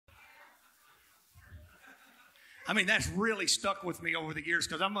I mean, that's really stuck with me over the years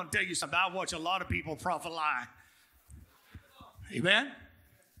because I'm going to tell you something. I watch a lot of people prophet lie. Amen?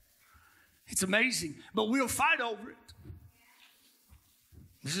 It's amazing. But we'll fight over it.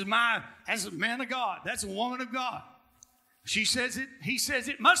 That's a man of God. That's a woman of God. She says it. He says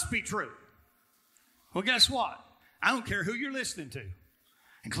it must be true. Well, guess what? I don't care who you're listening to,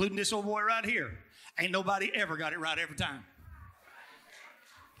 including this old boy right here. Ain't nobody ever got it right every time.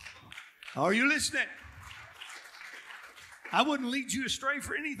 Are you listening? I wouldn't lead you astray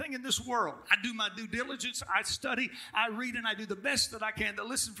for anything in this world. I do my due diligence. I study, I read, and I do the best that I can to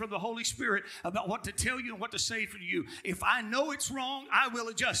listen from the Holy Spirit about what to tell you and what to say for you. If I know it's wrong, I will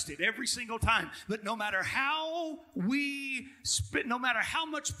adjust it every single time. But no matter how no matter how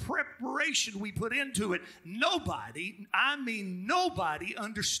much preparation we put into it, nobody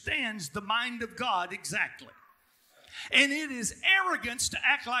understands the mind of God exactly. And it is arrogance to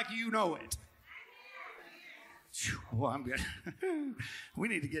act like you know it. Well, I'm good. We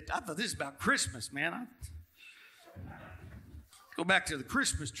need to I thought this is about Christmas, man. Go back to the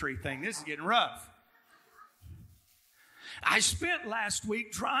Christmas tree thing. This is getting rough. I spent last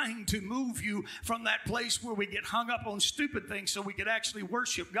week trying to move you from that place where we get hung up on stupid things so we could actually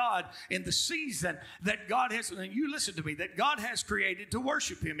worship God in the season that God has, and you listen to me, that God has created to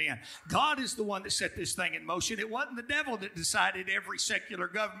worship Him in. God is the one that set this thing in motion. It wasn't the devil that decided every secular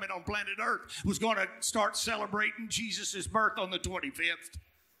government on planet Earth was going to start celebrating Jesus' birth on the 25th.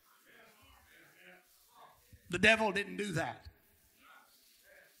 The devil didn't do that.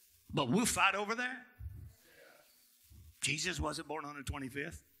 But we'll fight over that. Jesus wasn't born on the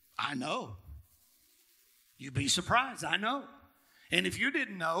 25th. I know. You'd be surprised. I know. And if you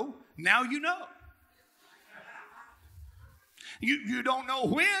didn't know, now you know. You don't know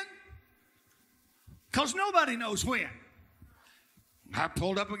when, because nobody knows when. I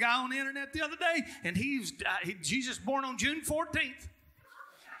pulled up a guy on the internet the other day, and Jesus born on June 14th.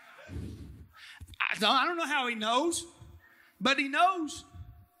 I don't know how he knows, but he knows.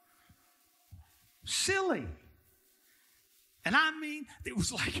 Silly. And I mean, it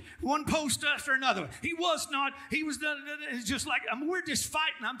was like one post after another. It's just like, we're just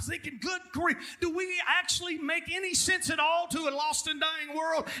fighting. I'm thinking, good grief, do we actually make any sense at all to a lost and dying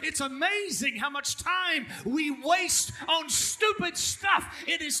world? It's amazing how much time we waste on stupid stuff.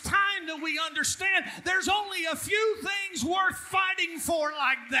 It is time that we understand there's only a few things worth fighting for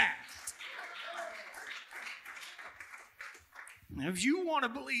like that. Now, if you want to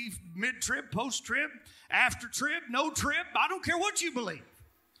believe mid-trib, post-trib, after-trib, no-trib, I don't care what you believe.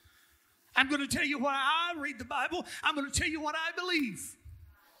 I'm going to tell you why I read the Bible. I'm going to tell you what I believe.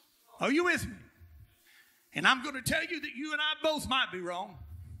 Are you with me? And I'm going to tell you that you and I both might be wrong.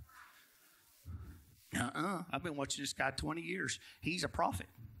 I've been watching this guy 20 years. He's a prophet.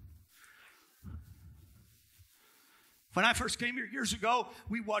 When I first came here years ago,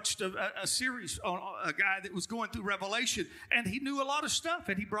 we watched a series on a guy that was going through Revelation, and he knew a lot of stuff,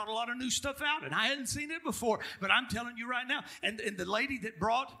 and he brought a lot of new stuff out, and I hadn't seen it before, but I'm telling you right now, and the lady that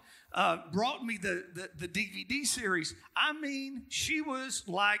brought me the DVD series, I mean, she was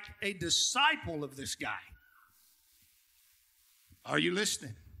like a disciple of this guy. Are you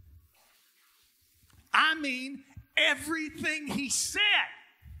listening? I mean, everything he said,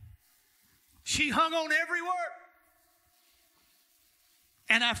 she hung on every word.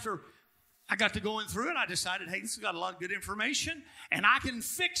 And after I got to going through it, I decided, hey, this has got a lot of good information, and I can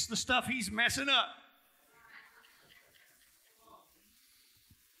fix the stuff he's messing up.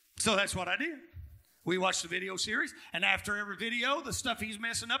 So that's what I did. We watched the video series, and after every video, the stuff he's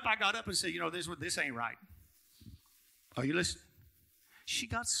messing up, I got up and said, this ain't right. Are you listening? She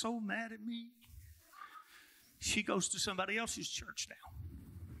got so mad at me. She goes to somebody else's church now.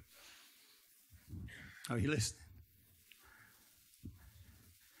 Are you listening?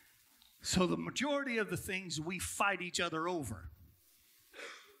 So the majority of the things we fight each other over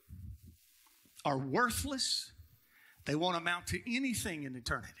are worthless. They won't amount to anything in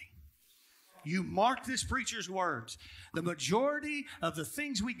eternity. You mark this preacher's words. The majority of the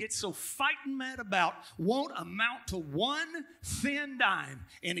things we get so fighting mad about won't amount to one thin dime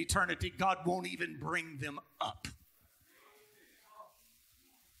in eternity. God won't even bring them up.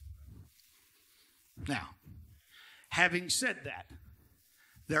 Now, having said that,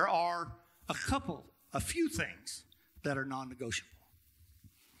 there are a few things that are non-negotiable.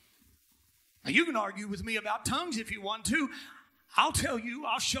 Now, you can argue with me about tongues if you want to. I'll show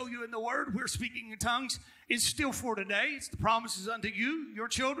you in the Word, we're speaking in tongues is still for today. It's the promises unto you, your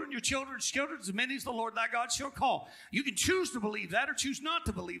children's children, as many as the Lord thy God shall call. You can choose to believe that or choose not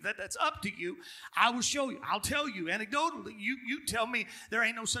to believe that. That's up to you. I will show you. I'll tell you anecdotally. You tell me there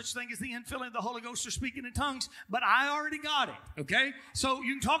ain't no such thing as the infilling of the Holy Ghost or speaking in tongues, but I already got it, okay? So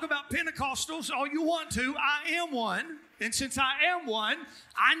you can talk about Pentecostals all you want to. I am one. And since I am one,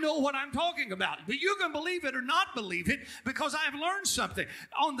 I know what I'm talking about. But you can believe it or not believe it because I've learned something.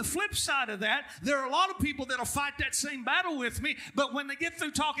 On the flip side of that, there are a lot of people that will fight that same battle with me. But when they get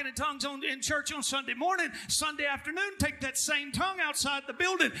through talking in tongues in church on Sunday morning, Sunday afternoon, take that same tongue outside the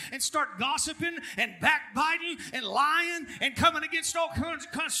building and start gossiping and backbiting and lying and coming against all kinds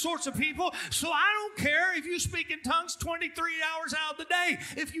of sorts of people. So I don't care if you speak in tongues 23 hours out of the day.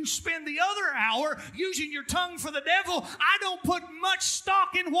 If you spend the other hour using your tongue for the devil, I don't put much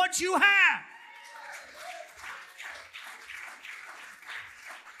stock in what you have.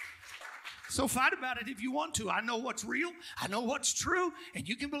 So fight about it if you want to. I know what's real. I know what's true. And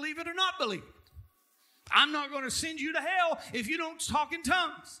you can believe it or not believe it. I'm not going to send you to hell if you don't talk in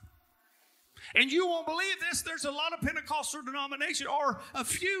tongues. And you won't believe this. There's a lot of Pentecostal denominations, or a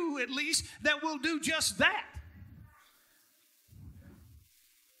few at least, that will do just that.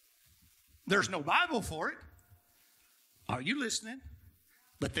 There's no Bible for it. Are you listening?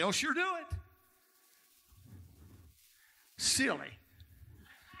 But they'll sure do it. Silly.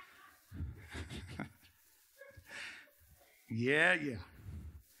 Yeah.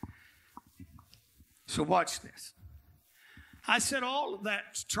 So watch this. I said all of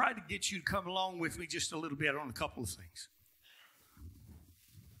that to try to get you to come along with me just a little bit on a couple of things.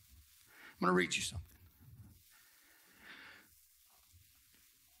 I'm going to read you something.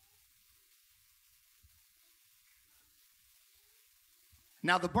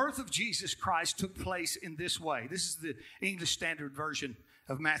 Now, the birth of Jesus Christ took place in this way. This is the English Standard Version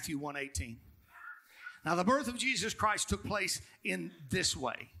of Matthew 1:18. Now, the birth of Jesus Christ took place in this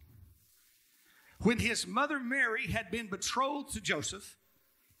way. When his mother Mary had been betrothed to Joseph,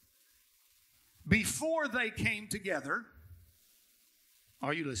 before they came together,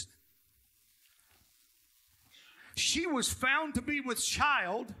 are you listening? She was found to be with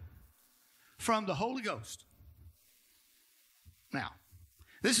child from the Holy Ghost. Now,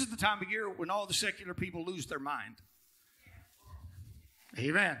 this is the time of year when all the secular people lose their mind.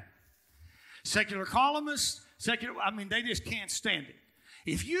 Amen. Secular columnists, they just can't stand it.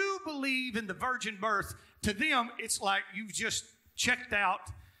 If you believe in the virgin birth, to them, it's like you've just checked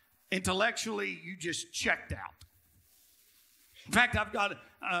out. Intellectually, you just checked out. In fact, I've got,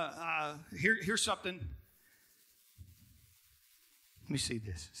 here's something. Let me see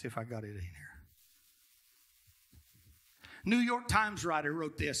this, see if I got it in here. New York Times writer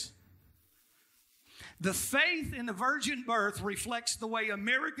wrote this. The faith in the virgin birth reflects the way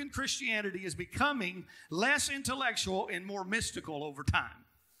American Christianity is becoming less intellectual and more mystical over time.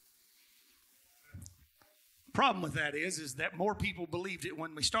 Problem with that is that more people believed it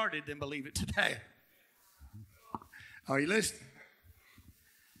when we started than believe it today. Are you listening?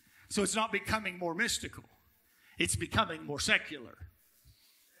 So it's not becoming more mystical. It's becoming more secular.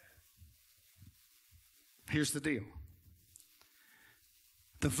 Here's the deal.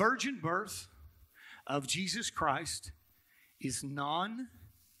 The virgin birth of Jesus Christ is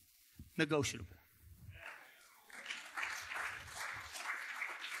non-negotiable.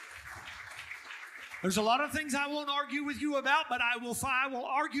 There's a lot of things I won't argue with you about, but I will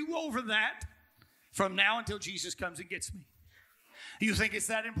argue over that from now until Jesus comes and gets me. You think it's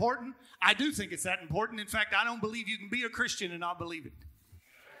that important? I do think it's that important. In fact, I don't believe you can be a Christian and not believe it.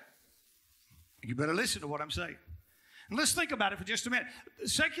 You better listen to what I'm saying. And let's think about it for just a minute.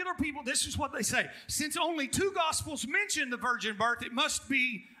 Secular people, this is what they say. Since only 2 Gospels mention the virgin birth, it must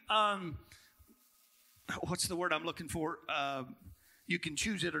be, what's the word I'm looking for? You can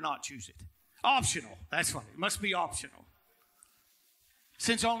choose it or not choose it. Optional. That's what it must be optional.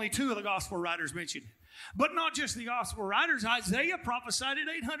 Since only 2 of the Gospel writers mention it. But not just the Gospel writers. Isaiah prophesied it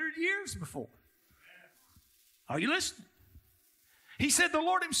 800 years before. Are you listening? He said the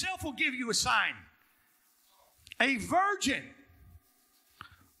Lord himself will give you a sign. A virgin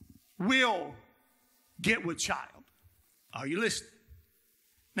will get with child. Are you listening?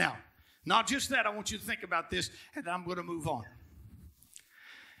 Now, not just that, I want you to think about this, and I'm going to move on.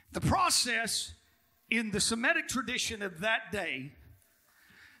 The process in the Semitic tradition of that day,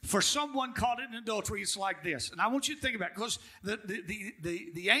 for someone caught in adultery, it's like this. And I want you to think about it, because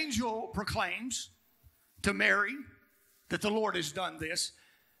the angel proclaims to Mary that the Lord has done this.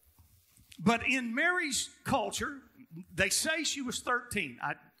 But in Mary's culture, they say she was 13.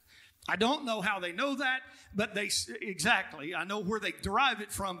 I don't know how they know that, but exactly. I know where they derive it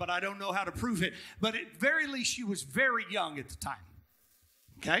from, but I don't know how to prove it. But at very least, she was very young at the time.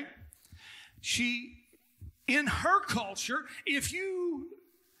 Okay? In her culture,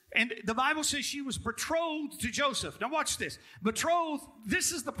 and the Bible says she was betrothed to Joseph. Now watch this. Betrothed,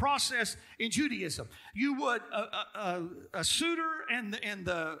 this is the process in Judaism. You would, a suitor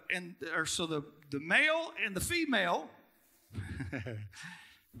the male and the female,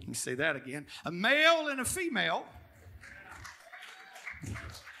 let me say that again. A male and a female.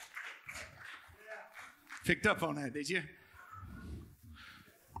 Picked up on that, did you?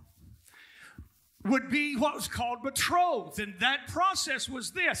 Would be what was called betrothed. And that process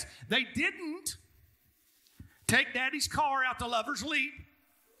was this. They didn't take daddy's car out the lover's leap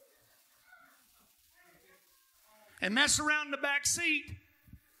and mess around in the back seat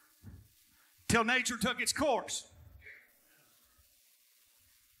till nature took its course.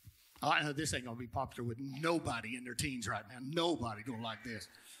 I know this ain't going to be popular with nobody in their teens right now. Nobody going to like this.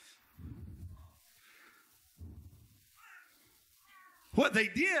 What they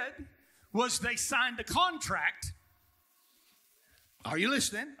did was they signed a contract. Are you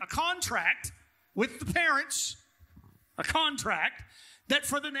listening? A contract with the parents. A contract that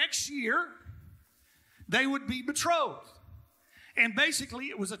for the next year they would be betrothed. And basically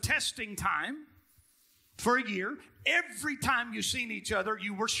it was a testing time for a year. Every time you seen each other,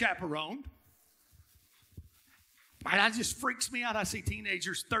 you were chaperoned. And that just freaks me out. I see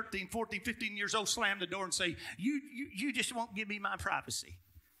teenagers, 13, 14, 15 years old, slam the door and say, you just won't give me my privacy.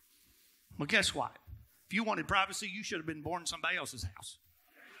 Well, guess what? If you wanted privacy, you should have been born in somebody else's house.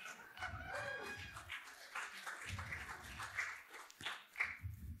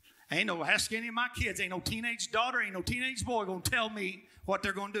 Ask any of my kids, ain't no teenage daughter, ain't no teenage boy going to tell me what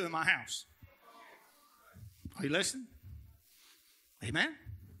they're going to do in my house. Are you listening? Amen?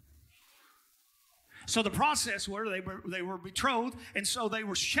 So the process where they were betrothed, and so they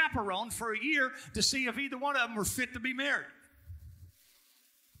were chaperoned for a year to see if either one of them were fit to be married.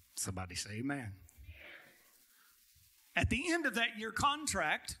 Somebody say amen. At the end of that year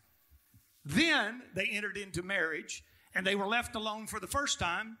contract, then they entered into marriage, and they were left alone for the first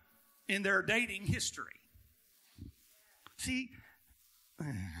time in their dating history. See,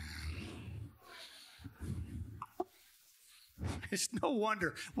 it's no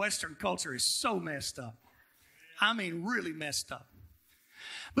wonder Western culture is so messed up. I mean, really messed up.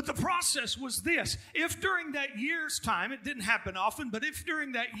 But the process was this. If during that year's time, it didn't happen often, but if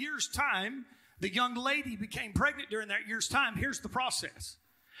during that year's time, the young lady became pregnant during that year's time, here's the process.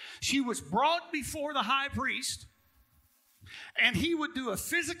 She was brought before the high priest, and he would do a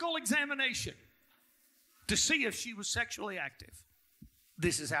physical examination to see if she was sexually active.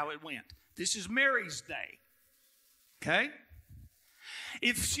 This is how it went. This is Mary's day. Okay?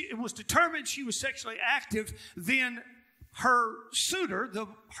 If it was determined she was sexually active, then her suitor,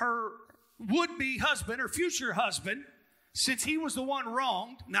 her would-be husband or future husband, since he was the one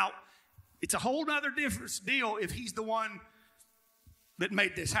wronged. Now, it's a whole other different deal if he's the one that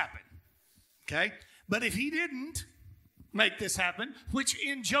made this happen. Okay? But if he didn't make this happen, which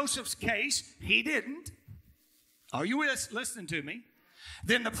in Joseph's case, he didn't. Are you listening to me?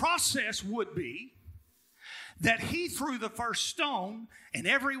 Then the process would be that he threw the first stone and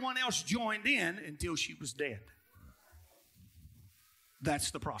everyone else joined in until she was dead.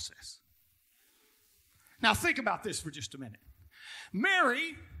 That's the process. Now think about this for just a minute.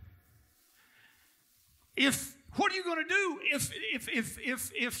 Mary, what are you going to do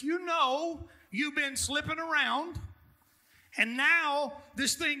if you know you've been slipping around and now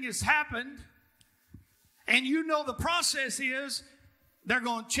this thing has happened and you know the process is they're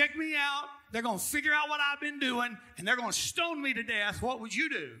going to check me out, they're going to figure out what I've been doing, and they're going to stone me to death. What would you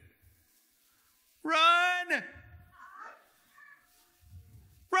do? Run!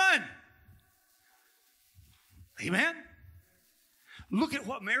 Run! Amen? Look at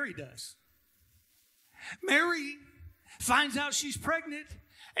what Mary does. Mary finds out she's pregnant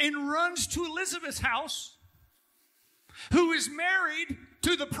and runs to Elizabeth's house, who is married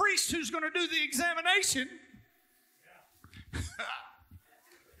to the priest who's going to do the examination,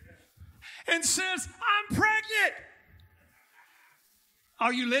 and says, I'm pregnant.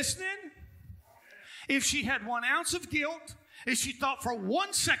 Are you listening? If she had 1 ounce of guilt, if she thought for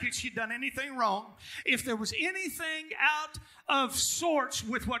 1 second she'd done anything wrong, if there was anything out of sorts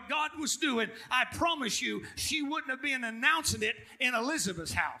with what God was doing, I promise you, she wouldn't have been announcing it in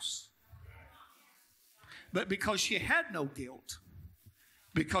Elizabeth's house. But because she had no guilt,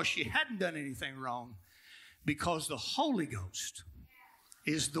 because she hadn't done anything wrong, because the Holy Ghost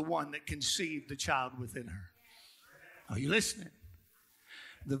is the one that conceived the child within her. Are you listening?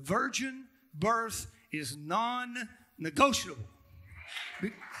 the virgin birth is non-negotiable.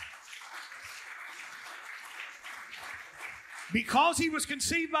 Because he was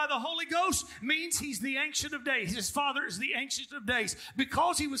conceived by the Holy Ghost means he's the Ancient of Days. His father is the Ancient of Days.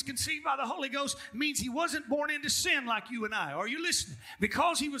 Because he was conceived by the Holy Ghost means he wasn't born into sin like you and I. Are you listening?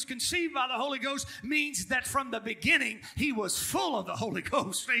 Because he was conceived by the Holy Ghost means that from the beginning he was full of the Holy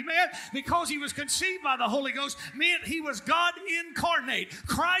Ghost. Amen? Because he was conceived by the Holy Ghost meant he was God incarnate.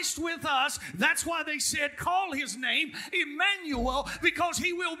 Christ with us. That's why they said call his name Emmanuel, because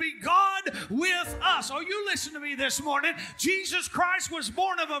he will be God with us. Are you listening to me this morning? Jesus Christ was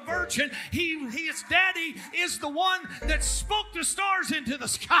born of a virgin. His daddy is the one that spoke the stars into the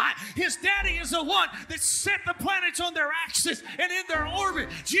sky. His daddy is the one that set the planets on their axis and in their orbit.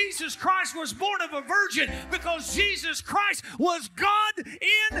 Jesus Christ was born of a virgin because Jesus Christ was God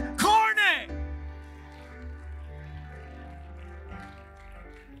incarnate.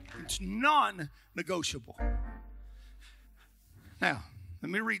 It's non-negotiable. Now, let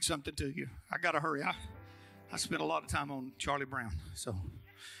me read something to you. I got to hurry. I spent a lot of time on Charlie Brown, so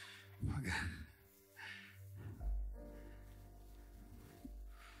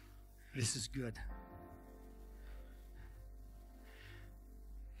this is good.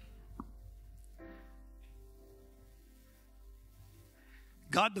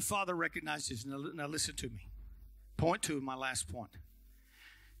 God the Father recognizes, now listen to me. Point two, my last point.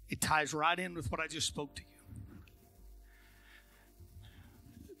 It ties right in with what I just spoke to you.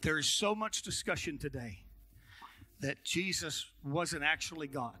 There is so much discussion today that Jesus wasn't actually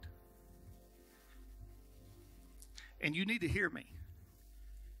God. And you need to hear me.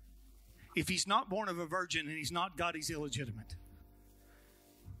 If he's not born of a virgin and he's not God, he's illegitimate.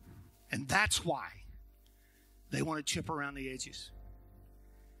 And that's why they want to chip around the edges.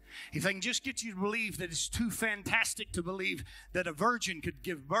 If they can just get you to believe that it's too fantastic to believe that a virgin could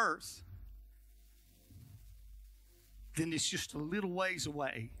give birth, then it's just a little ways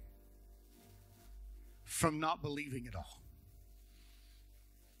away from not believing at all.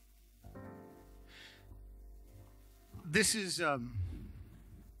 This is, let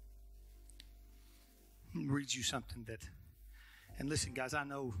me read you something that, and listen guys, I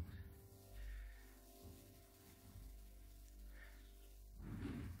know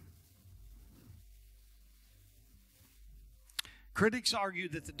critics argue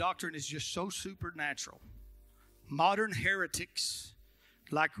that the doctrine is just so supernatural. Modern heretics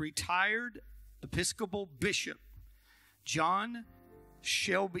like retired Episcopal Bishop John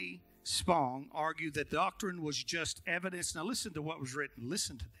Shelby Spong argued that the doctrine was just evidence. Now listen to what was written.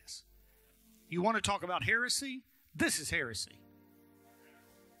 Listen to this. You want to talk about heresy? This is heresy.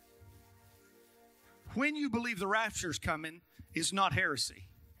 When you believe the rapture is coming is not heresy.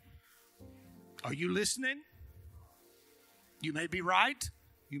 Are you listening? You may be right.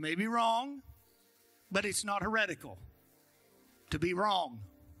 You may be wrong. But it's not heretical to be wrong.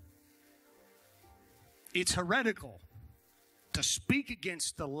 It's heretical to speak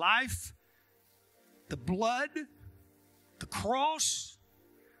against the life, the blood, the cross,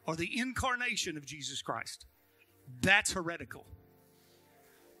 or the incarnation of Jesus Christ. That's heretical.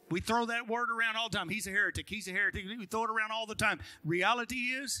 We throw that word around all the time. He's a heretic. He's a heretic. We throw it around all the time. Reality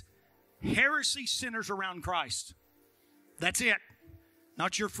is, heresy centers around Christ. That's it.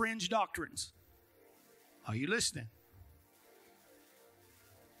 Not your fringe doctrines. Are you listening?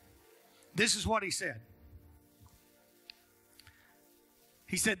 This is what he said.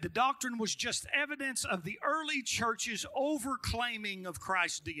 He said, the doctrine was just evidence of the early church's overclaiming of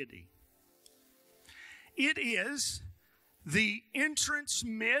Christ's deity. It is the entrance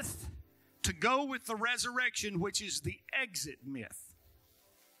myth to go with the resurrection, which is the exit myth.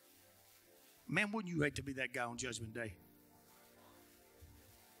 Man, wouldn't you hate to be that guy on Judgment Day?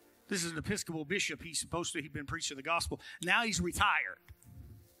 This is an Episcopal bishop. He'd been preaching the gospel. Now he's retired.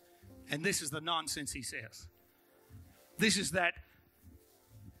 And this is the nonsense he says. This is that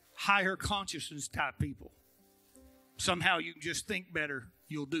higher consciousness type people. Somehow you can just think better,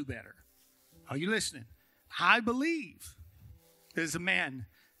 you'll do better. Are you listening? I believe as a man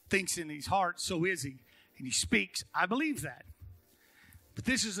thinks in his heart, so is he. And he speaks. I believe that. But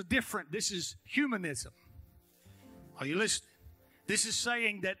this is this is humanism. Are you listening? This is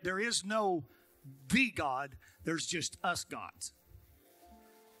saying that there is no the God, there's just us gods.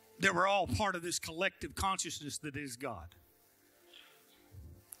 That we're all part of this collective consciousness that is God.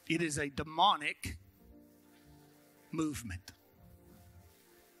 It is a demonic movement.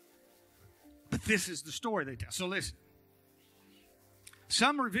 But this is the story they tell. So listen.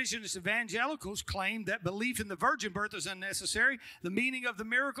 Some revisionist evangelicals claim that belief in the virgin birth is unnecessary. The meaning of the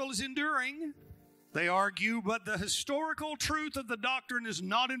miracle is enduring. They argue, but the historical truth of the doctrine is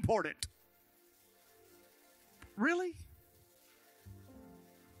not important. Really?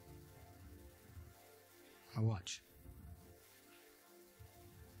 Now watch.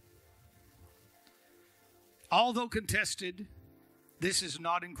 Although contested, this is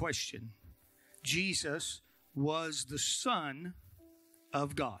not in question. Jesus was the Son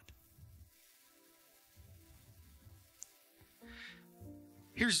of God.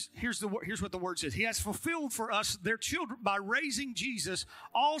 Here's what the word says. He has fulfilled for us their children by raising Jesus.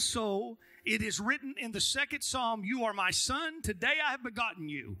 Also, it is written in the second Psalm, you are my son. Today I have begotten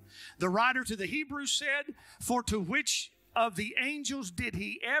you. The writer to the Hebrews said, for to which of the angels did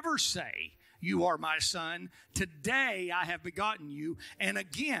he ever say, you are my son. Today I have begotten you. And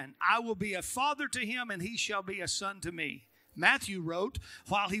again, I will be a father to him and he shall be a son to me. Matthew wrote,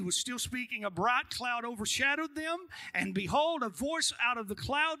 while he was still speaking, a bright cloud overshadowed them, and behold, a voice out of the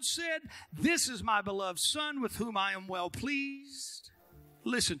cloud said, this is my beloved Son with whom I am well pleased.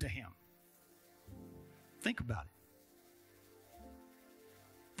 Listen to him. Think about it.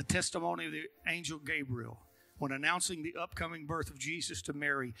 The testimony of the angel Gabriel. When announcing the upcoming birth of Jesus to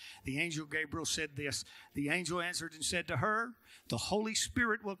Mary, the angel Gabriel said this. The angel answered and said to her, the Holy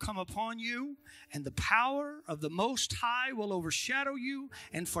Spirit will come upon you, and the power of the Most High will overshadow you,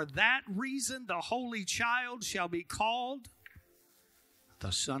 and for that reason the Holy Child shall be called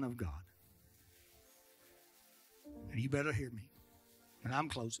the Son of God. And you better hear me. And I'm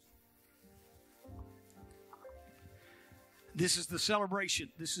closing. This is the celebration.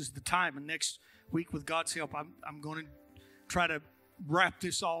 This is the time. And next week, with God's help, I'm going to try to wrap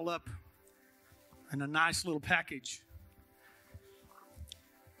this all up in a nice little package.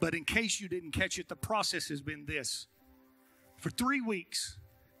 But in case you didn't catch it, the process has been this. For 3 weeks,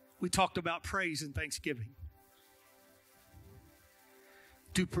 we talked about praise and thanksgiving.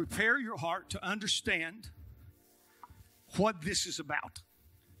 To prepare your heart to understand what this is about.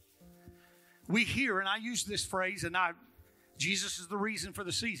 We hear, and I use this phrase, and Jesus is the reason for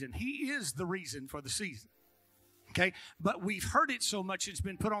the season. He is the reason for the season. Okay? But we've heard it so much, it's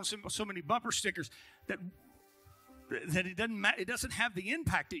been put on so many bumper stickers that it doesn't have the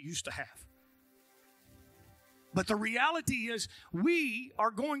impact it used to have. But the reality is we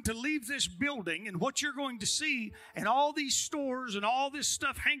are going to leave this building, and what you're going to see and all these stores and all this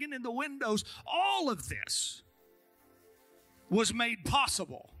stuff hanging in the windows, all of this was made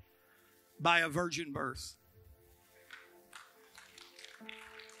possible by a virgin birth.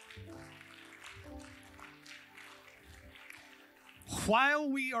 While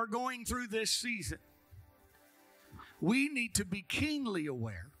we are going through this season, we need to be keenly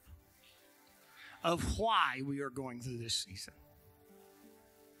aware of why we are going through this season.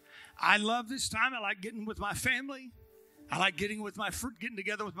 I love this time. I like getting with my family. I like getting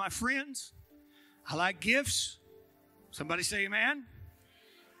together with my friends. I like gifts. Somebody say amen.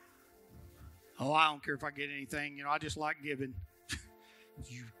 Oh, I don't care if I get anything. I just like giving.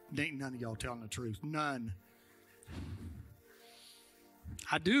 Ain't none of y'all telling the truth. None.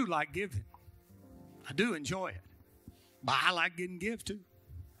 I do like giving. I do enjoy it. But I like getting gifts too.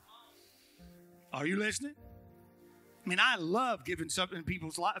 Are you listening? I mean, I love giving something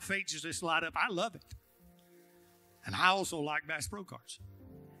people's faces just light up. I love it. And I also like Bass Pro cards.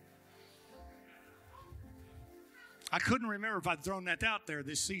 I couldn't remember if I'd thrown that out there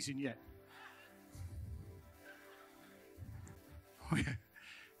this season yet.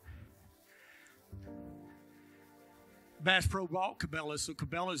 Bass Pro bought Cabela's, so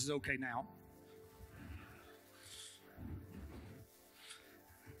Cabela's is okay now.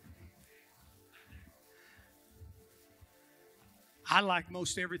 I like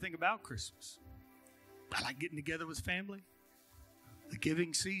most everything about Christmas. I like getting together with family, the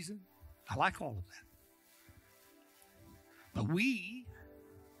giving season. I like all of that. But we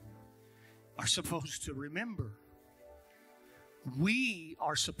are supposed to remember. We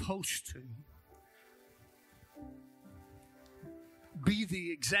are supposed to be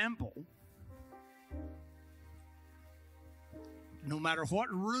the example. No matter what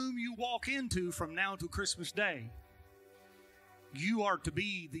room you walk into from now to Christmas Day, you are to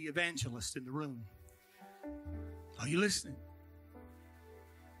be the evangelist in the room. Are you listening?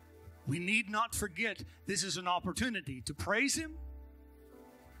 We need not forget this is an opportunity to praise Him,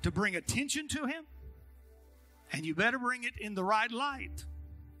 to bring attention to Him, and you better bring it in the right light.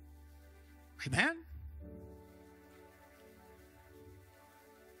 Amen?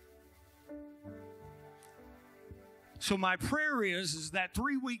 So my prayer is that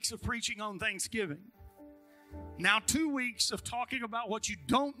 3 weeks of preaching on Thanksgiving, now 2 weeks of talking about what you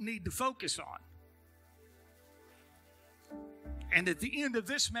don't need to focus on, And at the end of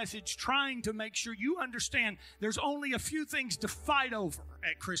this message, trying to make sure you understand there's only a few things to fight over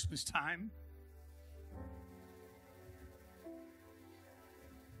at Christmas time.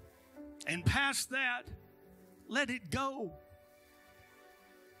 And past that, let it go.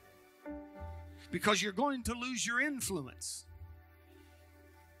 Because you're going to lose your influence.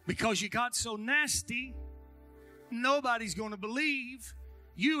 Because you got so nasty, nobody's going to believe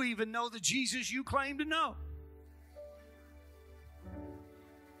you even know the Jesus you claim to know.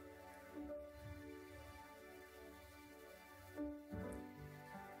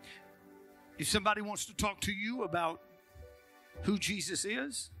 If somebody wants to talk to you about who Jesus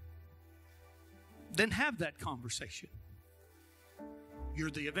is, then have that conversation.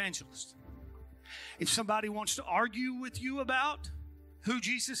 You're the evangelist. If somebody wants to argue with you about who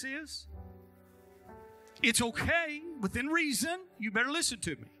Jesus is, it's okay, within reason, you better listen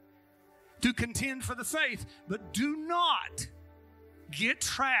to me, to contend for the faith. But do not get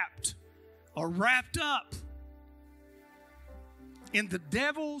trapped or wrapped up in the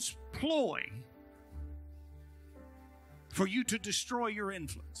devil's ploy for you to destroy your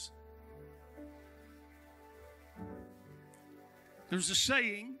influence. There's a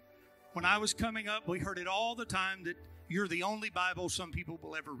saying, when I was coming up, we heard it all the time, that you're the only Bible some people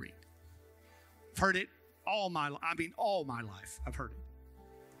will ever read. I've heard it all my life. I've heard it.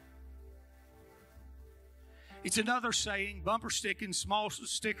 It's another saying, bumper sticking, small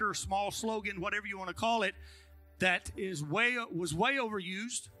sticker, small slogan, whatever you want to call it, that was way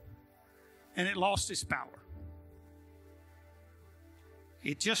overused, and it lost its power.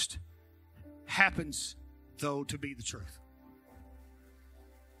 It just happens, though, to be the truth.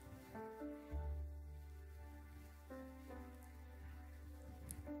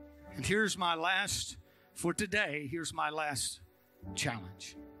 And here's my last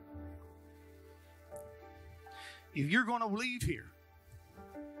challenge. If you're going to leave here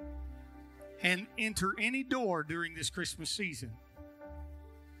and enter any door during this Christmas season,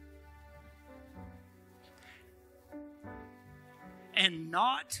 and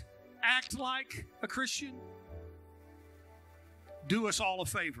not act like a Christian, do us all a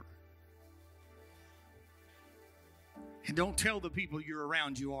favor. And don't tell the people you're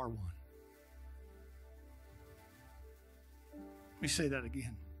around you are one. Let me say that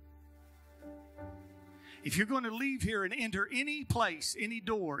again. If you're going to leave here and enter any place, any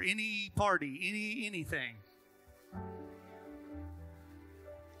door, any party, anything,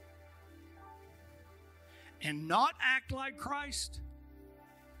 and not act like Christ,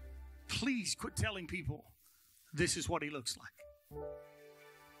 please quit telling people this is what he looks like.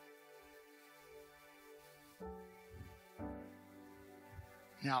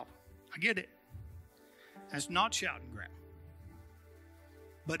 Now, I get it. That's not shout and grab.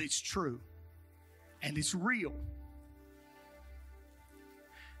 But it's true. And it's real.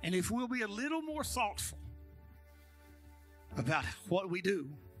 And if we'll be a little more thoughtful about what we do.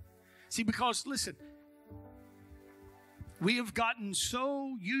 See, because, listen, we have gotten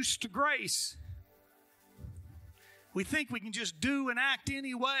so used to grace, we think we can just do and act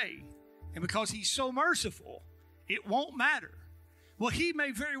any way. And because he's so merciful, it won't matter. Well, he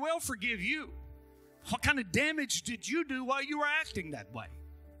may very well forgive you. What kind of damage did you do while you were acting that way?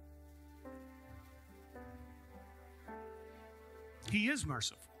 He is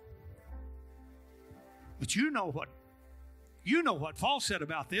merciful. But you know what Paul said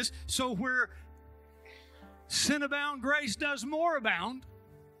about this. So where sin abound, grace does more abound.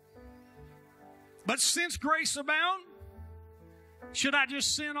 But since grace abound, should I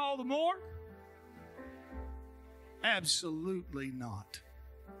just sin all the more? Absolutely not.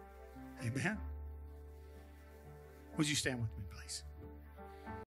 Amen. Would you stand with me, please?